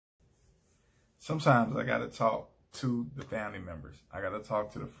sometimes I got to talk to the family members. I got to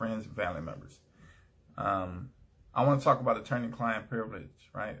talk to the friends and family members. I want to talk about attorney-client privilege,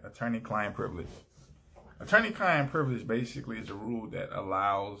 right? Attorney-client privilege. Attorney-client privilege basically is a rule that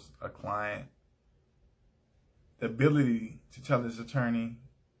allows a client the ability to tell his attorney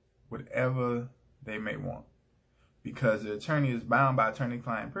whatever they may want, because the attorney is bound by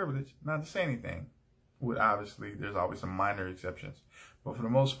attorney-client privilege not to say anything. With obviously, there's always some minor exceptions, but for the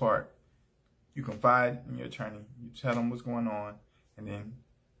most part, you confide in your attorney, you tell them what's going on, and then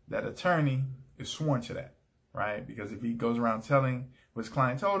that attorney is sworn to that, right? Because if he goes around telling what his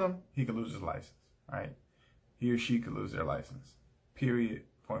client told him, he could lose his license, right? He or she could lose their license, period,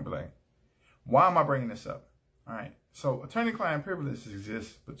 point blank. Why am I bringing this up? All right, so attorney-client privilege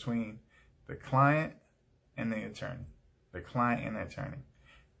exists between the client and the attorney. The client and the attorney,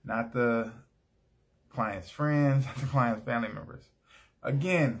 not the client's friends, not the client's family members.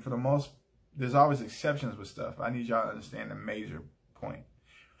 Again, for the most, there's always exceptions with stuff. I need y'all to understand the major point.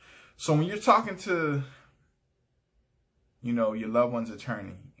 So when you're talking to, your loved one's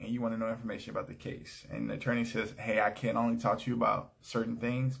attorney and you want to know information about the case, and the attorney says, hey, I can only talk to you about certain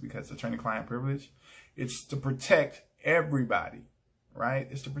things because attorney-client privilege, it's to protect everybody, right?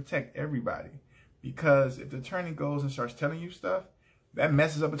 It's to protect everybody. Because if the attorney goes and starts telling you stuff that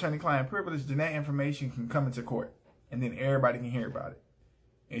messes up attorney-client privilege, then that information can come into court and then everybody can hear about it.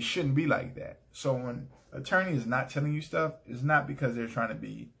 It shouldn't be like that. So when attorney is not telling you stuff, it's not because they're trying to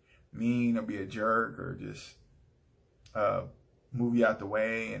be mean or be a jerk or just move you out the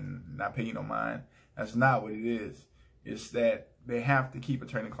way and not pay you no mind. That's not what it is. It's that they have to keep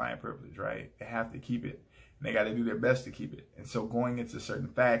attorney-client privilege, right? They have to keep it. And they got to do their best to keep it. And so going into certain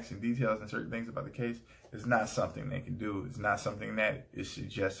facts and details and certain things about the case is not something they can do. It's not something that is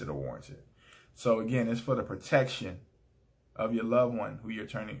suggested or warranted. So again, it's for the protection of your loved one who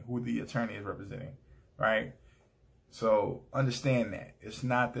the attorney is representing, right? So understand that. It's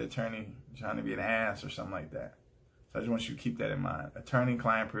not the attorney trying to be an ass or something like that. So I just want you to keep that in mind.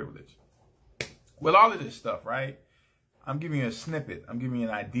 Attorney-client privilege. With all of this stuff, right? I'm giving you a snippet. I'm giving you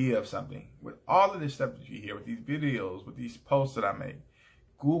an idea of something. With all of this stuff that you hear, with these videos, with these posts that I make,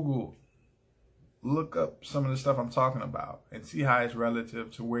 Google, look up some of the stuff I'm talking about and see how it's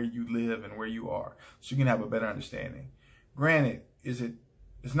relative to where you live and where you are, so you can have a better understanding. Granted, it's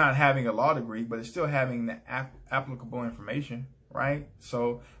not having a law degree, but it's still having the applicable information, right?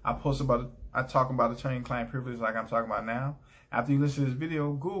 So I talk about attorney-client privilege like I'm talking about now. After you listen to this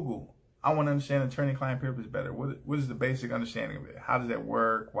video, Google, I want to understand attorney-client privilege better. What is the basic understanding of it? How does that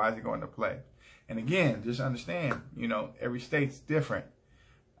work? Why is it going to play? And again, just understand, every state's different.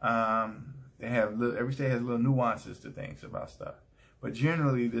 Every state has little nuances to things about stuff. But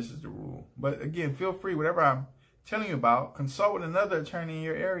generally, this is the rule. But again, feel free, whatever I'm telling you about, consult with another attorney in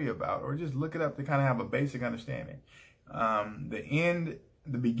your area about, or just look it up to kind of have a basic understanding. The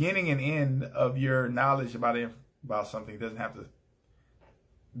beginning and end of your knowledge about something doesn't have to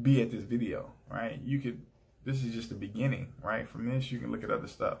be at this video, right? This is just the beginning, right? From this, you can look at other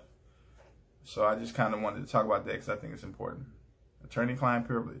stuff. So I just kind of wanted to talk about that because I think it's important. Attorney-client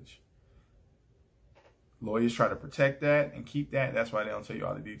privilege. Lawyers try to protect that and keep that. That's why they don't tell you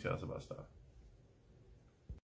all the details about stuff.